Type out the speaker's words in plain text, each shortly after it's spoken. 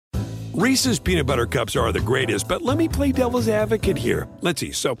Reese's peanut butter cups are the greatest, but let me play devil's advocate here. Let's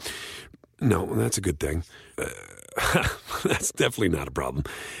see. So, no, that's a good thing. That's definitely not a problem.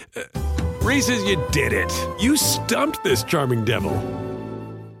 Reese's, you did it. You stumped this charming devil.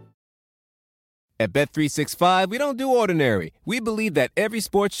 At Bet365, we don't do ordinary. We believe that every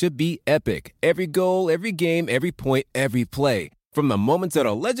sport should be epic. Every goal, every game, every point, every play. From the moments that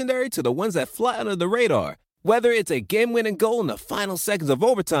are legendary to the ones that fly under the radar. Whether it's a game-winning goal in the final seconds of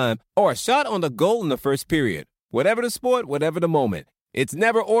overtime or a shot on the goal in the first period. Whatever the sport, whatever the moment. It's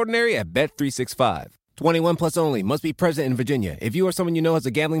never ordinary at Bet365. 21 plus only. Must be present in Virginia. If you or someone you know has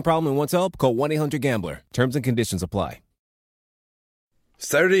a gambling problem and wants help, call 1-800-GAMBLER. Terms and conditions apply.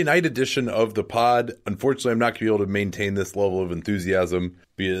 Saturday night edition of the pod. Unfortunately, I'm not going to be able to maintain this level of enthusiasm.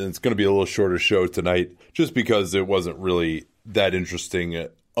 It's going to be a little shorter show tonight just because it wasn't really that interesting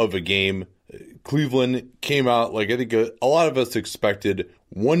of a game. Cleveland came out like I think a lot of us expected,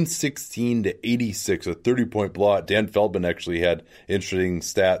 116-86, a 30-point blowout. Dan Feldman actually had an interesting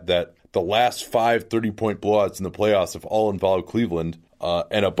stat that the last 5 30-point blowouts in the playoffs have all involved Cleveland,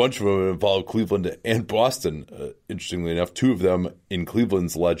 and a bunch of them involved Cleveland and Boston. Interestingly enough, 2 of them in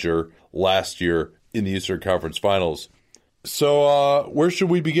Cleveland's ledger last year in the Eastern Conference Finals. So where should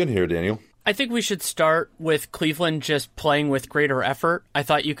we begin here, Daniel? I think we should start with Cleveland just playing with greater effort. I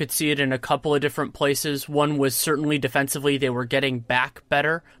thought you could see it in a couple of different places. One was certainly defensively, they were getting back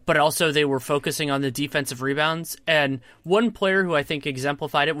better, but also they were focusing on the defensive rebounds. And one player who I think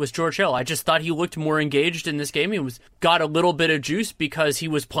exemplified it was George Hill. I just thought he looked more engaged in this game. He got a little bit of juice because he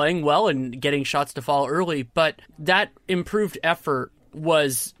was playing well and getting shots to fall early, but that improved effort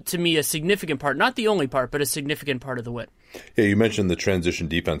was, to me, a significant part, not the only part, but a significant part of the win. Yeah, you mentioned the transition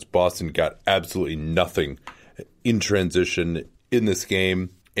defense. Boston got absolutely nothing in transition in this game.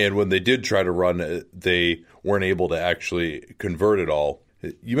 And when they did try to run, they weren't able to actually convert it all.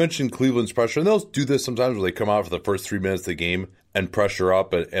 You mentioned Cleveland's pressure, and they'll do this sometimes where they come out for the first 3 minutes of the game and pressure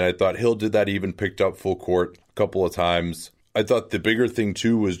up. And I thought Hill did that, even picked up full court a couple of times. I thought the bigger thing,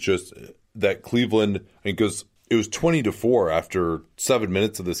 too, was just that Cleveland, because it was 20-4 after 7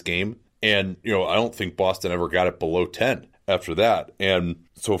 minutes of this game. And, I don't think Boston ever got it below 10 after that. And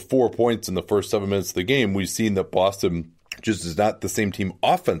so 4 points in the first 7 minutes of the game, we've seen that Boston just is not the same team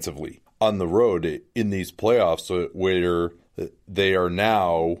offensively on the road in these playoffs, where they are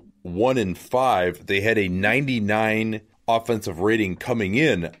now 1-5. They had a 99 offensive rating coming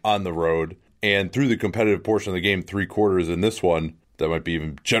in on the road. And through the competitive portion of the game, 3 quarters in this one, that might be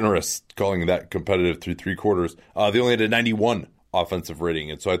even generous calling that competitive through 3 quarters, they only had a 91 offensive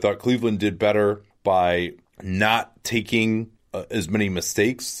rating. And so I thought Cleveland did better by not taking as many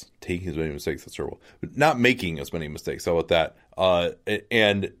mistakes. Taking as many mistakes, that's terrible. But not making as many mistakes. How about that?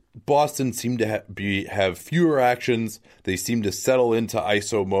 And Boston seemed to have fewer actions. They seemed to settle into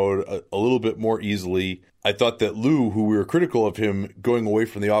ISO mode a little bit more easily. I thought that Lou, who we were critical of him going away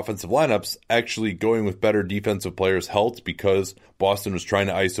from the offensive lineups, actually going with better defensive players helped because Boston was trying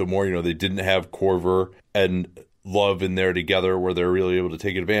to ISO more. They didn't have Korver and Love in there together where they're really able to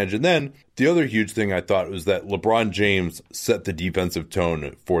take advantage. And then the other huge thing I thought was that LeBron James set the defensive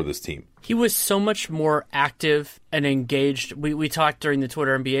tone for this team. He was so much more active and engaged. We talked during the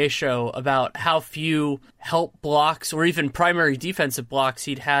Twitter NBA show about how few help blocks or even primary defensive blocks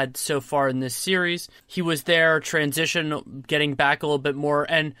he'd had so far in this series. He was there, transition, getting back a little bit more,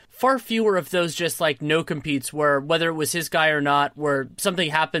 and far fewer of those just like no competes where whether it was his guy or not, where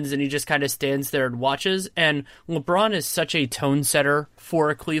something happens and he just kind of stands there and watches. And LeBron is such a tone setter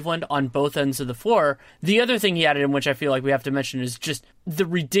for Cleveland on both ends of the floor. The other thing he added in, which I feel like we have to mention, is just the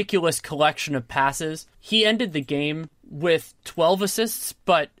ridiculous collection of passes. He ended the game with 12 assists,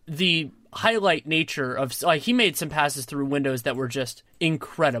 but the highlight nature of he made some passes through windows that were just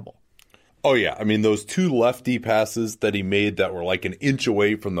incredible. Oh, yeah. I mean, those 2 lefty passes that he made that were like an inch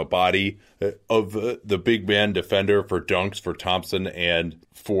away from the body of the big man defender for dunks for Thompson and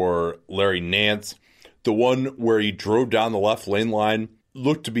for Larry Nance. The one where he drove down the left lane line,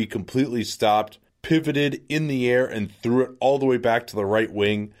 looked to be completely stopped, pivoted in the air and threw it all the way back to the right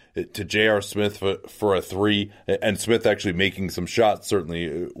wing to J.R. Smith for a 3. And Smith actually making some shots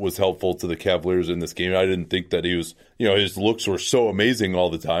certainly was helpful to the Cavaliers in this game. I didn't think that he was, his looks were so amazing all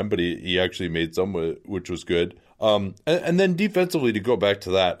the time, but he actually made some, which was good. And then defensively, to go back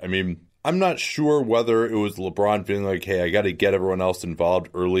to that, I mean, I'm not sure whether it was LeBron feeling like, hey, I got to get everyone else involved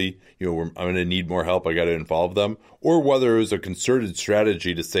early. I'm going to need more help. I got to involve them. Or whether it was a concerted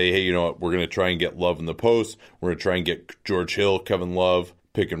strategy to say, hey, we're going to try and get Love in the post. We're going to try and get George Hill, Kevin Love,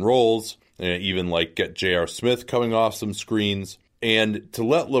 pick and rolls, and even like get J.R. Smith coming off some screens. And to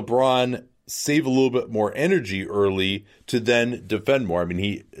let LeBron save a little bit more energy early to then defend more. I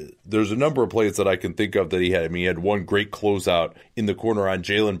mean, there's a number of plays that I can think of that he had. I mean, he had one great closeout in the corner on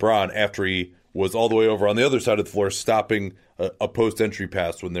Jaylen Brown after he was all the way over on the other side of the floor, stopping a post-entry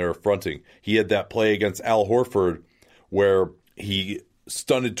pass when they were fronting. He had that play against Al Horford where he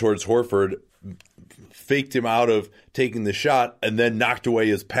stunted towards Horford, faked him out of taking the shot, and then knocked away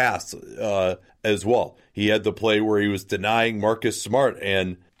his pass as well. He had the play where he was denying Marcus Smart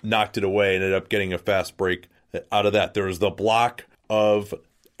and knocked it away and ended up getting a fast break out of that. There was the block of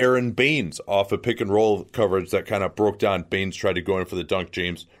Aaron Baines off a pick and roll coverage that kind of broke down. Baines tried to go in for the dunk.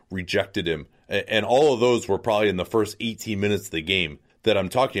 James rejected him. And all of those were probably in the first 18 minutes of the game that I'm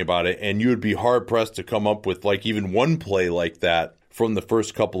talking about it. And you would be hard pressed to come up with like even one play like that from the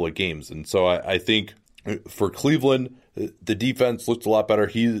first couple of games. And so I think for Cleveland, the defense looked a lot better.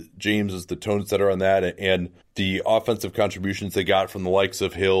 James is the tone setter on that. And the offensive contributions they got from the likes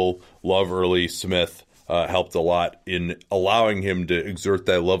of Hill, Love, Early, Smith helped a lot in allowing him to exert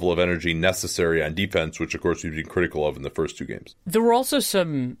that level of energy necessary on defense, which of course we've been critical of in the first two games. There were also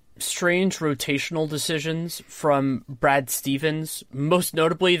some strange rotational decisions from Brad Stevens, most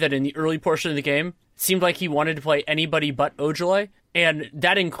notably that in the early portion of the game, it seemed like he wanted to play anybody but Ojale, and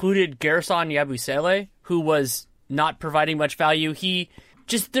that included Gerson Yabusele, who was not providing much value. He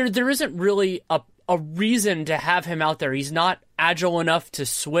just, there isn't really a reason to have him out there. He's not agile enough to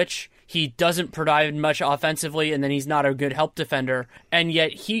switch. He doesn't provide much offensively, and then he's not a good help defender. And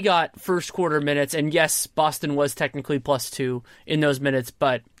yet he got first quarter minutes, and yes, Boston was technically +2 in those minutes,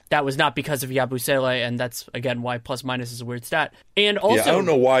 but that was not because of Yabusele, and that's, again, why plus-minus is a weird stat. And also, yeah, I don't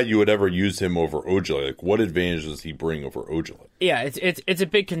know why you would ever use him over Ojale. Like, what advantage does he bring over Ojale? Yeah, it's a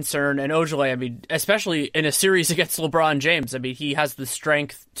big concern, and Ojale, I mean, especially in a series against LeBron James, I mean, he has the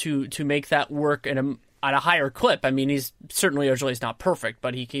strength to make that work at a higher clip. I mean, Ojale's not perfect,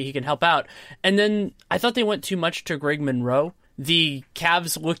 but he can help out. And then I thought they went too much to Greg Monroe. The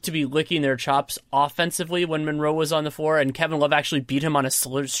Cavs looked to be licking their chops offensively when Monroe was on the floor, and Kevin Love actually beat him on a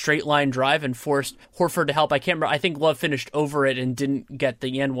straight line drive and forced Horford to help. I can't remember. I think Love finished over it and didn't get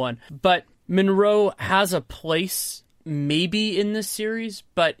the and one. But Monroe has a place maybe in this series,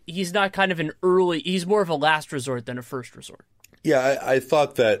 but he's not kind of he's more of a last resort than a first resort. Yeah, I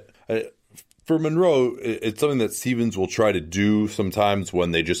thought that for Monroe, it's something that Stevens will try to do sometimes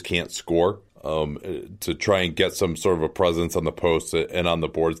when they just can't score. To try and get some sort of a presence on the post and on the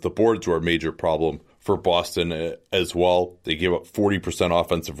boards. The boards were a major problem for Boston as well. They gave up 40%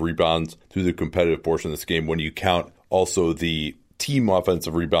 offensive rebounds through the competitive portion of this game when you count also the team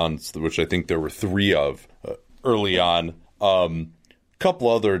offensive rebounds, which I think there were 3 of early on. Couple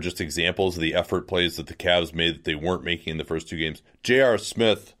other just examples of the effort plays that the Cavs made that they weren't making in the first 2 games. J.R.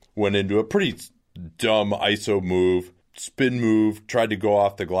 Smith went into a pretty dumb ISO move, spin move, tried to go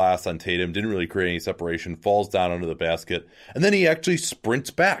off the glass on Tatum, didn't really create any separation, falls down under the basket, and then he actually sprints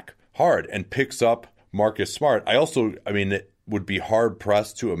back hard and picks up Marcus Smart. It would be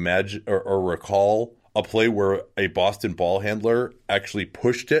hard-pressed to imagine or recall a play where a Boston ball handler actually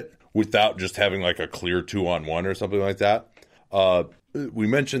pushed it without just having like a clear 2-on-1 or something like that. We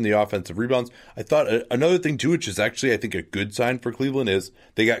mentioned the offensive rebounds. I thought another thing, too, which is actually, I think, a good sign for Cleveland is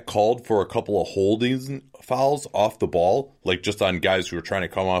they got called for a couple of holding fouls off the ball, like just on guys who were trying to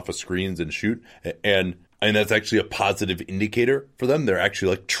come off of screens and shoot. And that's actually a positive indicator for them. They're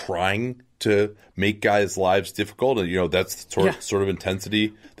actually like trying to make guys' lives difficult. And, that's the sort of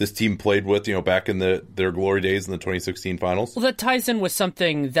intensity this team played with, back in their glory days in the 2016 finals. Well, that ties in with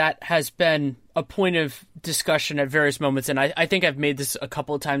something that has been a point of discussion at various moments, and I think I've made this a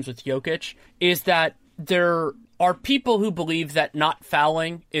couple of times with Jokic, is that there are people who believe that not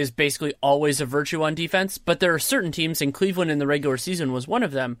fouling is basically always a virtue on defense, but there are certain teams, and Cleveland in the regular season was one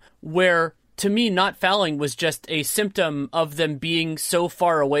of them, where to me, not fouling was just a symptom of them being so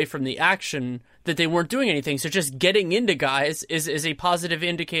far away from the action that they weren't doing anything. So just getting into guys is a positive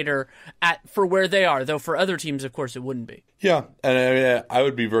indicator for where they are, though for other teams, of course, it wouldn't be. Yeah, and I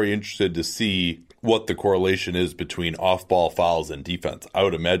would be very interested to see what the correlation is between off-ball fouls and defense. I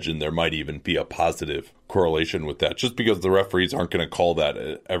would imagine there might even be a positive correlation with that, just because the referees aren't going to call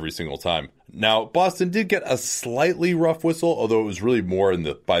that every single time. Now, Boston did get a slightly rough whistle, although it was really more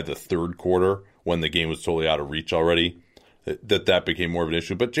by the third quarter when the game was totally out of reach already that became more of an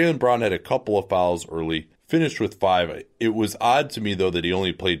issue. But Jaylen Brown had a couple of fouls early, finished with 5. It was odd to me, though, that he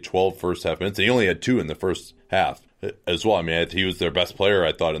only played 12 first half minutes, and he only had 2 in the first half as well. I mean, he was their best player,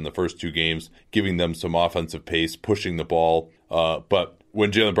 I thought, in the first 2 games, giving them some offensive pace, pushing the ball. But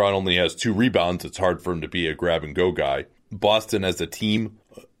when Jaylen Brown only has 2 rebounds, it's hard for him to be a grab-and-go guy. Boston, as a team,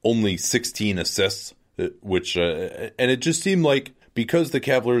 only 16 assists, which and it just seemed like because the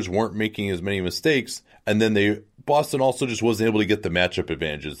Cavaliers weren't making as many mistakes, and then Boston also just wasn't able to get the matchup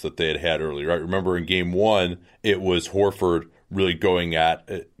advantages that they had earlier. Right? Remember in game 1, it was Horford really going at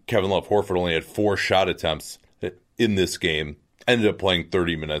Kevin Love. Horford only had 4 shot attempts in this game, ended up playing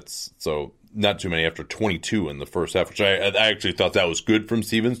 30 minutes, so not too many after 22 in the first half, which I actually thought that was good from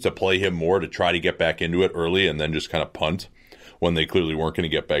Stevens to play him more, to try to get back into it early and then just kind of punt when they clearly weren't going to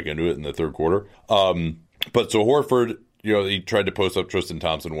get back into it in the third quarter. But so Horford, he tried to post up Tristan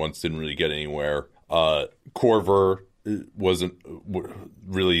Thompson once, didn't really get anywhere. Korver wasn't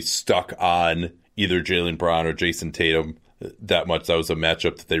really stuck on either Jaylen Brown or Jason Tatum that much. That was a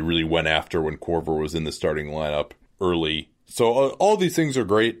matchup that they really went after when Korver was in the starting lineup early. So all these things are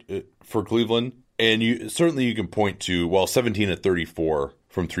great for Cleveland, and you can point to 17 of 34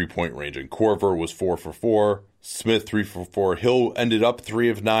 from 3-point range, and Korver was 4 for 4, Smith 3 for 4, Hill ended up 3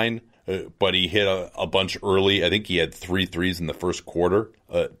 of 9, but he hit a bunch early. I think he had 3 threes in the first quarter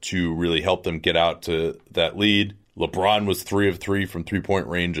to really help them get out to that lead. LeBron was 3 of 3 from 3-point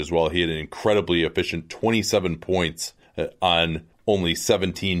range as well. He had an incredibly efficient 27 points on only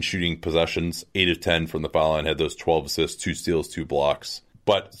 17 shooting possessions, 8 of 10 from the foul line, had those 12 assists, 2 steals, 2 blocks.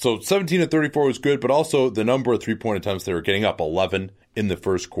 But so 17 of 34 was good, but also the number of 3-point attempts they were getting up, 11 in the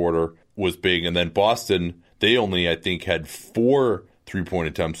first quarter, was big. And then Boston, they only, I think, had 4 3-point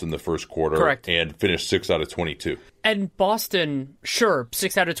attempts in the first quarter. Correct. And finished 6 out of 22. And Boston, sure,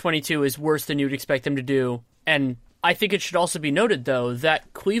 6 out of 22 is worse than you'd expect them to do. And I think it should also be noted, though,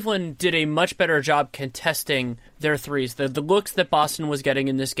 that Cleveland did a much better job contesting their threes. The looks that Boston was getting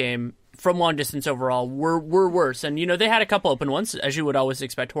in this game from long distance overall were worse. And, they had a couple open ones, as you would always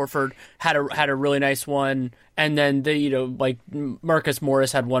expect. Horford had a really nice one. And then, Marcus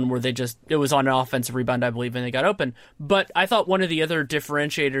Morris had one where it was on an offensive rebound, I believe, and they got open. But I thought one of the other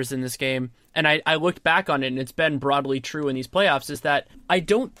differentiators in this game, and I looked back on it, and it's been broadly true in these playoffs, is that I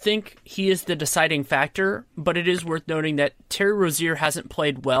don't think he is the deciding factor, but it is worth noting that Terry Rozier hasn't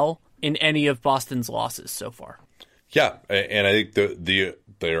played well in any of Boston's losses so far. Yeah, and I think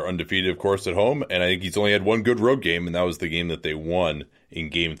they're undefeated, of course, at home, and I think he's only had one good road game, and that was the game that they won in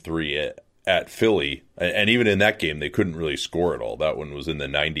Game 3 at Philly. And even in that game, they couldn't really score at all. That one was in the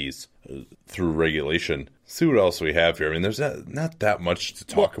 90s through regulation. See what else we have here. I mean, there's not that much to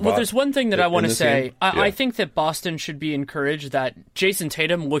talk about. Well, there's one thing that I want to say. I think that Boston should be encouraged that Jason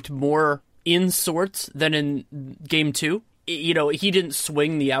Tatum looked more in sorts than in Game 2. He didn't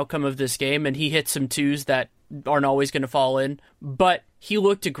swing the outcome of this game, and he hit some twos that aren't always going to fall in, but he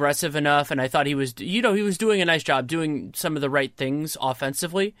looked aggressive enough, and I thought he was doing a nice job, doing some of the right things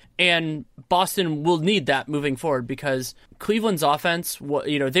offensively, and Boston will need that moving forward because Cleveland's offense,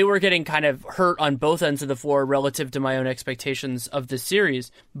 they were getting kind of hurt on both ends of the floor relative to my own expectations of this series,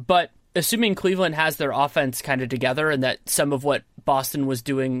 but assuming Cleveland has their offense kind of together and that some of what Boston was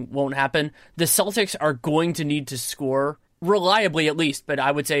doing won't happen, the Celtics are going to need to score reliably at least, but I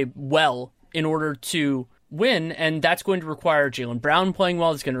would say well, in order to win, and that's going to require Jaylen Brown playing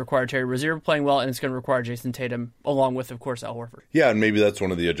well, it's going to require Terry Rozier playing well, and it's going to require Jason Tatum, along with, of course, Al Horford. Yeah, and maybe that's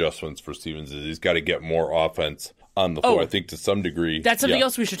one of the adjustments for Stevens is he's got to get more offense on the floor, I think, to some degree. That's something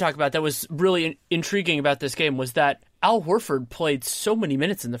else we should talk about that was really intriguing about this game was that Al Horford played so many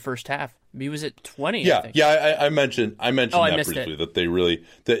minutes in the first half. He was at 20, I think. Yeah, I mentioned that briefly,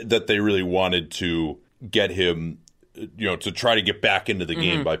 that they really wanted to get him to try to get back into the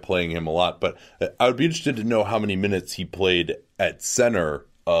game by playing him a lot. But I would be interested to know how many minutes he played at center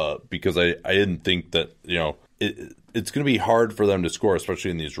because I didn't think that, it's going to be hard for them to score,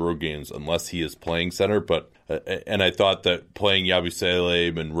 especially in these road games, unless he is playing center. But and I thought that playing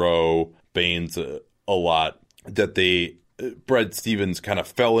Yabusele, Monroe, Baines a lot, that Brad Stevens kind of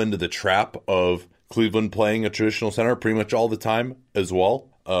fell into the trap of Cleveland playing a traditional center pretty much all the time as well.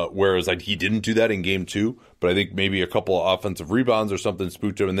 Whereas he didn't do that in Game 2, but I think maybe a couple of offensive rebounds or something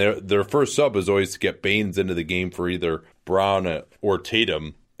spooked him. And their first sub is always to get Baines into the game for either Brown or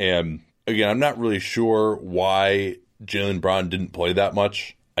Tatum. And again, I'm not really sure why Jaylen Brown didn't play that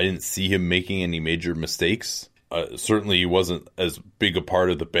much. I didn't see him making any major mistakes. Certainly, he wasn't as big a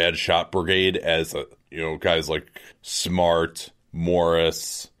part of the bad shot brigade as guys like Smart,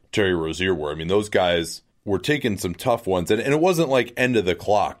 Morris, Terry Rozier were. I mean, those guys were taking some tough ones, and it wasn't like end of the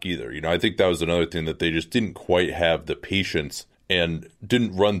clock either. I think that was another thing that they just didn't quite have the patience and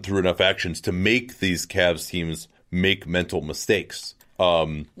didn't run through enough actions to make these Cavs teams make mental mistakes.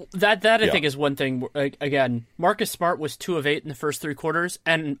 That I think is one thing. Again, Marcus Smart was 2 of 8 in the first 3 quarters,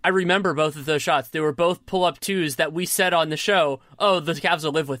 and I remember both of those shots. They were both pull-up twos that we said on the show, the Cavs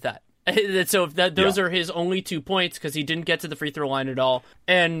will live with that. So those are his only 2 points because he didn't get to the free throw line at all.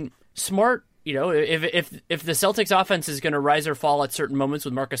 And Smart You know, if the Celtics offense is going to rise or fall at certain moments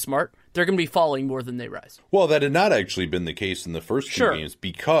with Marcus Smart, they're going to be falling more than they rise. Well, that had not actually been the case in the first two games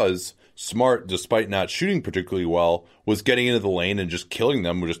because Smart, despite not shooting particularly well, was getting into the lane and just killing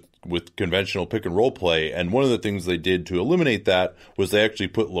them with conventional pick and roll play. And one of the things they did to eliminate that was they actually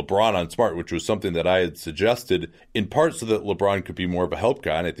put LeBron on Smart, which was something that I had suggested in part so that LeBron could be more of a help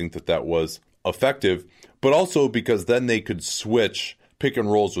guy. And I think that was effective, but also because then they could switch pick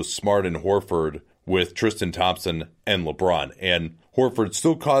and rolls with Smart and Horford with Tristan Thompson and LeBron. And Horford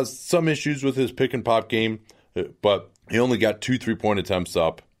still caused some issues with his pick and pop game, but he only got 2 3-point attempts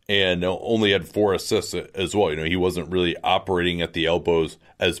up and only had 4 assists as well. You know, he wasn't really operating at the elbows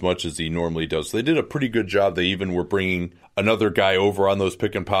as much as he normally does. So they did a pretty good job. They even were bringing another guy over on those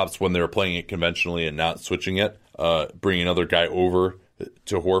pick and pops when they were playing it conventionally and not switching it, bringing another guy over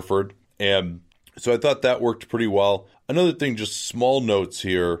to Horford. And so I thought that worked pretty well. Another thing, just small notes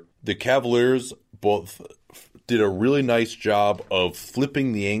here. The Cavaliers both did a really nice job of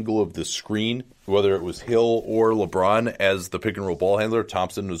flipping the angle of the screen, whether it was Hill or LeBron as the pick and roll ball handler.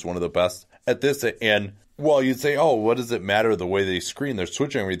 Thompson was one of the best at this. And while you'd say, oh, what does it matter the way they screen? They're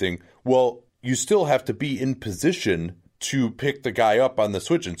switching everything. Well, you still have to be in position to pick the guy up on the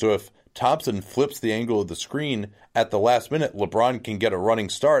switch. And so if Thompson flips the angle of the screen at the last minute, LeBron can get a running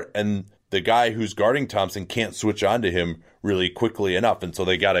start, and the guy who's guarding Thompson can't switch onto him really quickly enough. And so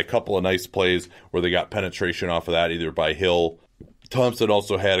they got a couple of nice plays where they got penetration off of that, either by Hill. Thompson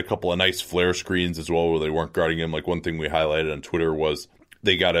also had a couple of nice flare screens as well where they weren't guarding him. Like one thing we highlighted on Twitter was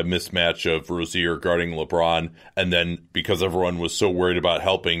they got a mismatch of Rozier guarding LeBron, and then because everyone was so worried about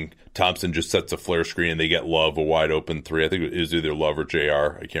helping, Thompson just sets a flare screen and they get Love a wide open 3. I think it was either Love or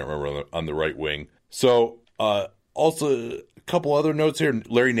JR. I can't remember on the right wing. So also a couple other notes here.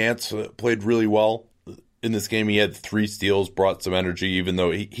 Larry Nance played really well in this game. He had 3 steals, brought some energy, even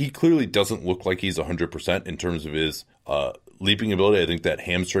though he clearly doesn't look like he's 100% in terms of his leaping ability. I think that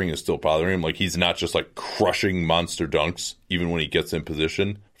hamstring is still bothering him. Like, he's not just like crushing monster dunks, even when he gets in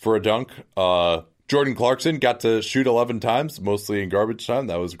position for a dunk. Jordan Clarkson got to shoot 11 times, mostly in garbage time.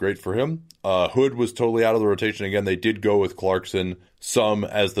 That was great for him. Hood was totally out of the rotation. Again, they did go with Clarkson some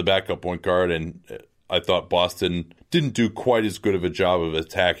as the backup point guard, and I thought Boston didn't do quite as good of a job of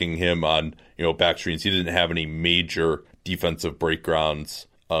attacking him on, back screens. He didn't have any major defensive breakgrounds.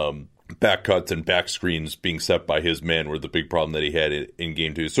 Back cuts and back screens being set by his man were the big problem that he had in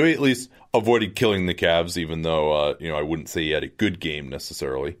game 2. So he at least avoided killing the Cavs, even though, I wouldn't say he had a good game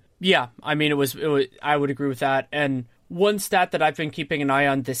necessarily. Yeah, I mean, it was. I would agree with that. And one stat that I've been keeping an eye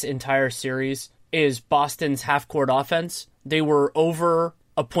on this entire series is Boston's half-court offense. They were over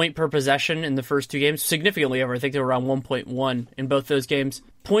a point per possession in the first 2 games, significantly over. I think they were around 1.1 in both those games.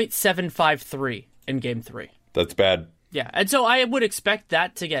 0.753 in game 3. That's bad. Yeah, and so I would expect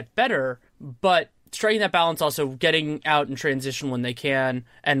that to get better, but striking that balance, also getting out in transition when they can,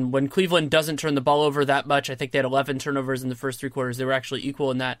 and when Cleveland doesn't turn the ball over that much, I think they had 11 turnovers in the first 3 quarters. They were actually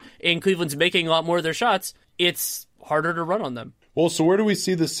equal in that. And Cleveland's making a lot more of their shots. It's harder to run on them. Well, so where do we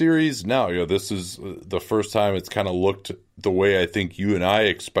see the series now? This is the first time it's kind of looked the way I think you and I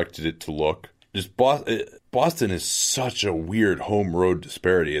expected it to look. Just Boston is such a weird home-road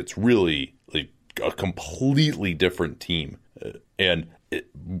disparity. It's really like a completely different team. And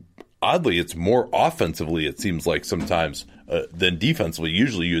oddly, it's more offensively, it seems like sometimes, than defensively.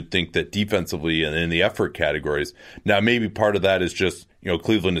 Usually you'd think that defensively and in the effort categories. Now, maybe part of that is just,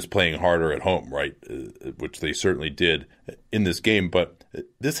 Cleveland is playing harder at home, right? Which they certainly did in this game. But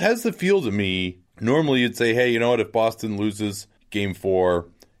this has the feel to me, normally you'd say, hey, you know what, if Boston loses game 4,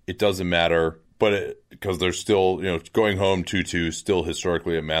 it doesn't matter. But because they're still, going home 2-2, still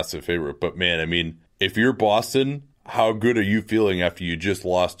historically a massive favorite. But man, I mean, if you're Boston, how good are you feeling after you just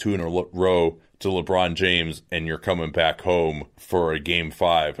lost 2 in a row to LeBron James and you're coming back home for a game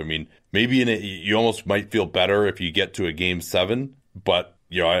 5? I mean, maybe you almost might feel better if you get to a game 7, but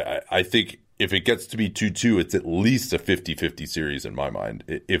I think if it gets to be 2-2, it's at least a 50-50 series in my mind.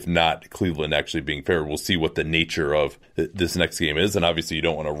 If not Cleveland actually being fair, we'll see what the nature of this next game is. And obviously you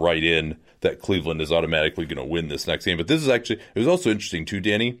don't want to write in that Cleveland is automatically going to win this next game. But this is actually, it was also interesting too,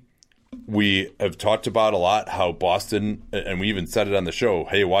 Danny. We have talked about a lot how Boston, and we even said it on the show,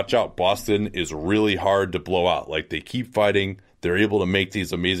 hey, watch out, Boston is really hard to blow out. Like, they keep fighting. They're able to make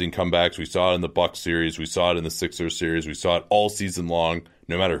these amazing comebacks. We saw it in the Bucks series. We saw it in the Sixers series. We saw it all season long,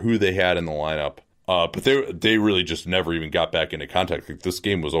 no matter who they had in the lineup. But they really just never even got back into contact. Like, this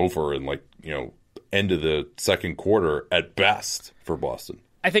game was over in, end of the second quarter at best for Boston.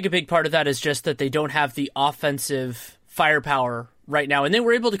 I think a big part of that is just that they don't have the offensive firepower right now. And they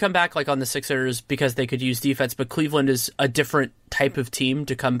were able to come back like on the Sixers because they could use defense, but Cleveland is a different type of team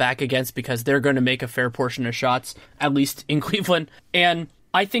to come back against because they're going to make a fair portion of shots, at least in Cleveland. And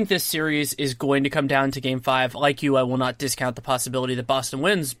I think this series is going to come down to Game 5. Like you, I will not discount the possibility that Boston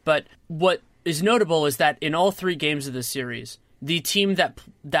wins, but what is notable is that in all 3 games of this series, the team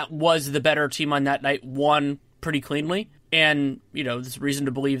that was the better team on that night won pretty cleanly. And, there's reason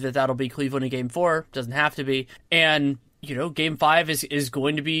to believe that that'll be Cleveland in Game 4. Doesn't have to be. And, Game 5 is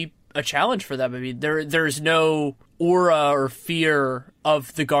going to be a challenge for them. I mean, there's no aura or fear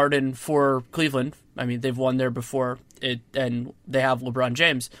of the Garden for Cleveland. I mean, they've won there before, and they have LeBron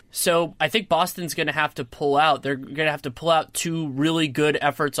James. So I think Boston's going to have to pull out. They're going to have to pull out 2 really good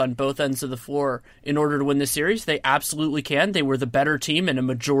efforts on both ends of the floor in order to win the series. They absolutely can. They were the better team in a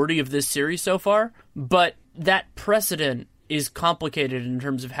majority of this series so far. But that precedent is complicated in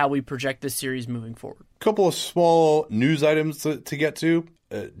terms of how we project this series moving forward. A couple of small news items to get to.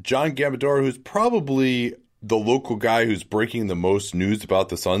 John Gambadoro, who's probably the local guy who's breaking the most news about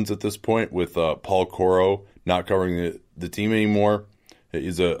the Suns at this point, with Paul Coro not covering the team anymore.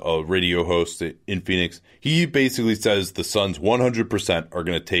 He's a radio host in Phoenix. He basically says the Suns 100% are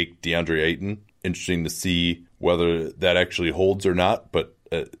going to take DeAndre Ayton. Interesting to see whether that actually holds or not, but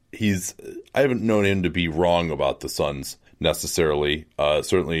I haven't known him to be wrong about the Suns necessarily.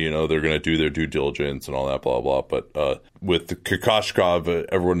 Certainly, they're going to do their due diligence and all that, blah, blah. But with the Kokoshkov,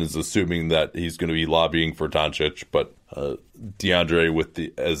 everyone is assuming that he's going to be lobbying for Doncic. But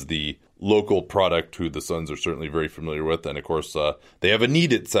DeAndre as the local product who the Suns are certainly very familiar with. And, of course, they have a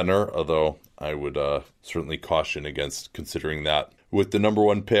need at center, although I would certainly caution against considering that with the number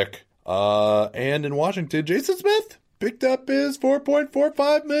 1 pick. And in Washington, Jason Smith picked up his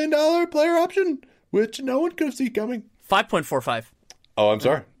 $4.45 million player option, which no one could have seen coming. 5.45. Oh, I'm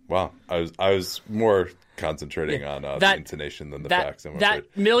sorry. Wow. I was more concentrating on the intonation than the facts.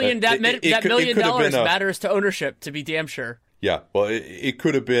 That $1 million matters to ownership, to be damn sure. Yeah. Well, it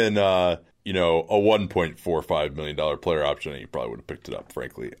could have been, a $1.45 million player option, and you probably would have picked it up,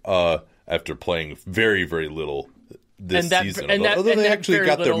 frankly, after playing very, very little this season. Although they actually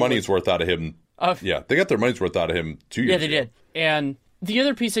got their money's worth out of him. They got their money's worth out of him 2 years ago. Yeah, they did. And the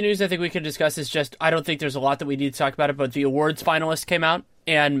other piece of news I think we can discuss is just, I don't think there's a lot that we need to talk about it, but the awards finalists came out,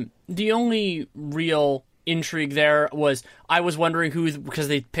 and the only real intrigue there was, I was wondering who, because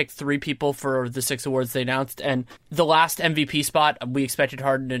they picked 3 people for the 6 awards they announced, and the last MVP spot, we expected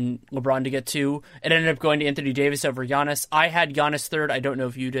Harden and LeBron to get 2. It ended up going to Anthony Davis over Giannis. I had Giannis 3rd. I don't know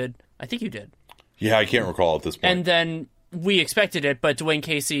if you did. I think you did. Yeah, I can't recall at this point. And then we expected it, but Dwayne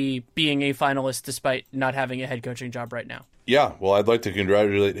Casey being a finalist despite not having a head coaching job right now. Yeah, well, I'd like to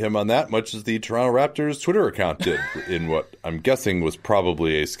congratulate him on that, much as the Toronto Raptors Twitter account did in what I'm guessing was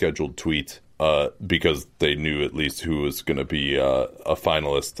probably a scheduled tweet, because they knew at least who was going to be a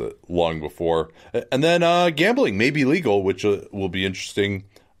finalist long before. And then gambling may be legal, which will be interesting.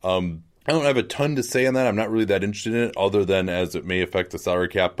 I don't have a ton to say on that. I'm not really that interested in it, other than as it may affect the salary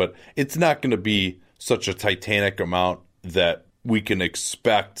cap, but it's not going to be such a titanic amount that we can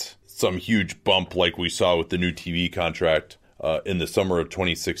expect some huge bump like we saw with the new TV contract in the summer of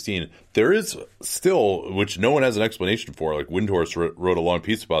 2016. There is still, which no one has an explanation for, like Windhorst wrote a long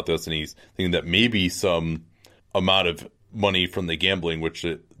piece about this, and he's thinking that maybe some amount of money from the gambling, which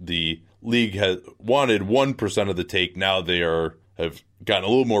the league has wanted 1% of the take, now they have gotten a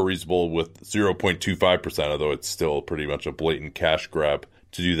little more reasonable with 0.25%, although it's still pretty much a blatant cash grab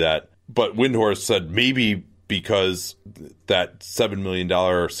to do that. But Windhorst said maybe because that $7 million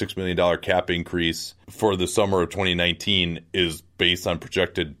or $6 million cap increase for the summer of 2019 is based on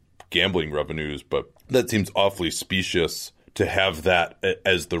projected gambling revenues, but that seems awfully specious to have that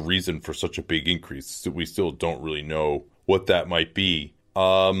as the reason for such a big increase. We still don't really know what that might be.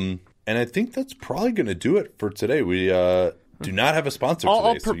 And I think that's probably going to do it for today. We do not have a sponsor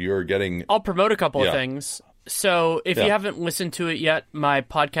today, so you're getting... I'll promote a couple of things. So if you haven't listened to it yet, my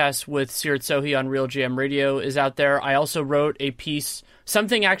podcast with Sirat Sohi on Real GM Radio is out there. I also wrote a piece,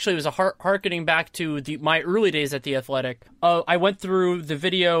 something actually was harkening back to my early days at The Athletic. I went through the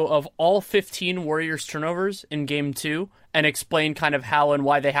video of all 15 Warriors turnovers in Game 2 and explained kind of how and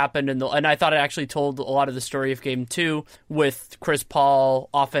why they happened. And I thought it actually told a lot of the story of Game 2 with Chris Paul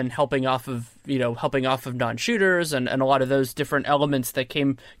often helping off of non-shooters and a lot of those different elements that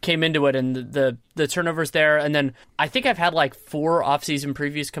came into it, and the turnovers there. And then I think I've had like 4 offseason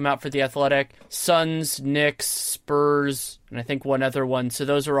previews come out for The Athletic: Suns, Knicks, Spurs, and I think one other one. So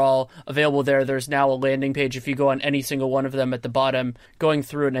those are all available there. There's now a landing page if you go on any single one of them at the bottom, going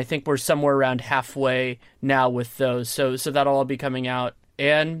through it. And I think we're somewhere around halfway now with those. So that'll all be coming out.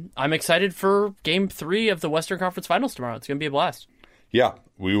 And I'm excited for Game 3 of the Western Conference Finals tomorrow. It's going to be a blast. yeah,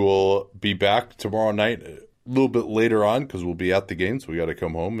 we will be back tomorrow night a little bit later on because we'll be at the game, so we got to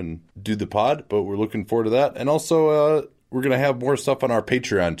come home and do the pod, but we're looking forward to that. And also, we're going to have more stuff on our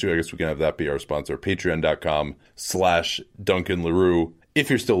Patreon, too. I guess we can have that be our sponsor, patreon.com/Duncan Leroux. If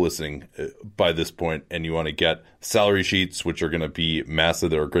you're still listening by this point and you want to get salary sheets, which are going to be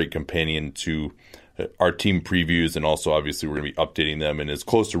massive, they're a great companion to our team previews, and also obviously we're going to be updating them in as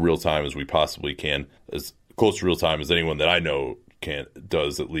close to real time as we possibly can, as close to real time as anyone that I know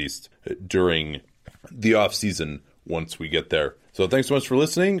does, at least during the off season once we get there. So thanks so much for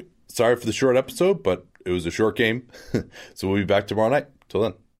listening. Sorry for the short episode, but it was a short game. So we'll be back tomorrow night. Till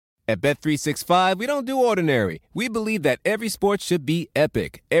then. At Bet365, we don't do ordinary. We believe that every sport should be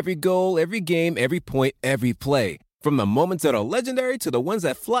epic. Every goal, every game, every point, every play. From the moments that are legendary to the ones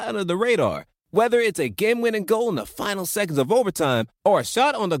that fly under the radar. Whether it's a game-winning goal in the final seconds of overtime or a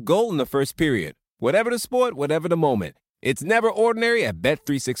shot on the goal in the first period. Whatever the sport, whatever the moment. It's never ordinary at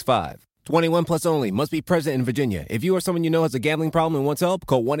Bet365. 21 plus only. Must be present in Virginia. If you or someone you know has a gambling problem and wants help,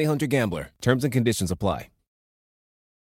 call 1-800-GAMBLER. Terms and conditions apply.